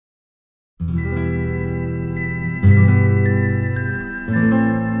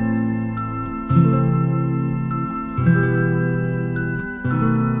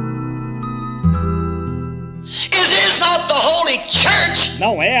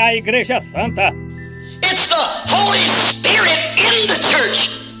Não é a Igreja Santa. It's the Holy Spirit in the church.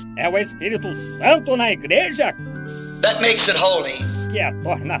 É o Espírito Santo na Igreja that makes it holy. Que a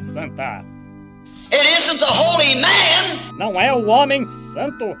torna santa. It isn't the holy man. Não é o homem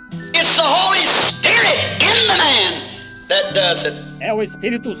santo. It's the Holy Spirit in the man that does it. É o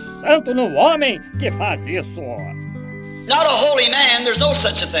Espírito Santo no homem que faz isso. Not a holy man, there's no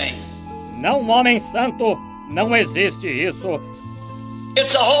such a thing. Não um homem santo, não existe isso.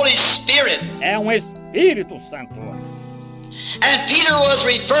 It's the Holy Spirit. É um Espírito Santo. And Peter was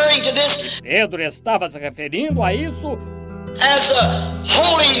referring to this. Pedro estava se referindo a isso as a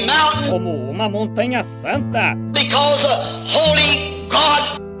holy mountain. Como uma montanha santa. Because a holy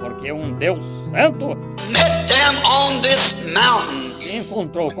God. Porque um Deus santo met them on this mountain. Se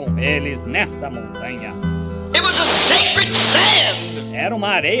encontrou com eles nessa montanha. It was a sacred sand. Era uma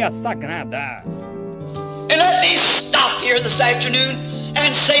areia sagrada. And let me stop here this afternoon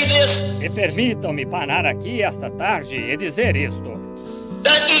and say this. E permitam-me parar aqui esta tarde e dizer isto.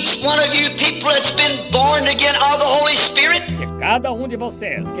 That each one of you people that's been born again of the Holy Spirit. Que cada um de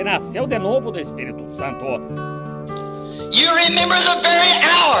vocês que nasceu de novo do Espírito Santo. You remember the very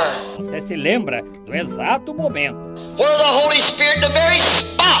hour. Você se lembra do exato momento. Where the Holy Spirit, the very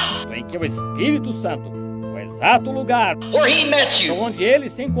spot. Em que o Espírito Santo, o exato lugar. Where he met you. Onde ele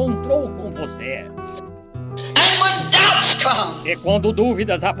se encontrou com você. And when doubts come, e quando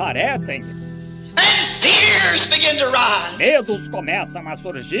dúvidas aparecem, and fears begin to rise, medos começam a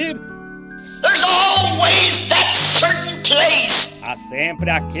surgir, there's always that certain place. Há sempre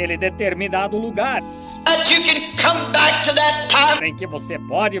aquele determinado lugar that you can come back to that time, em que você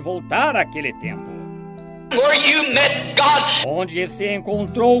pode voltar àquele tempo. Where you met God, onde se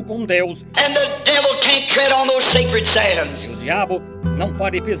encontrou com Deus. And the devil can't tread on those sacred sands. O diabo não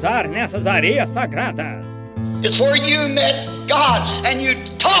pode pisar nessas areias sagradas. It's where you met God and you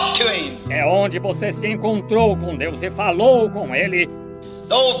talked to him. É onde você se encontrou com Deus e falou com ele.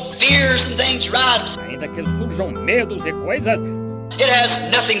 Though fears and things rise, ainda que surjam medos e coisas, it has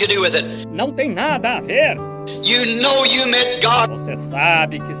nothing to do with it. Não tem nada a ver. You know you met God. Você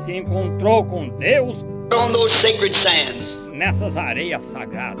sabe que se encontrou com Deus on those sacred sands. Nessas areias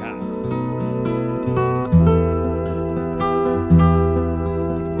sagradas.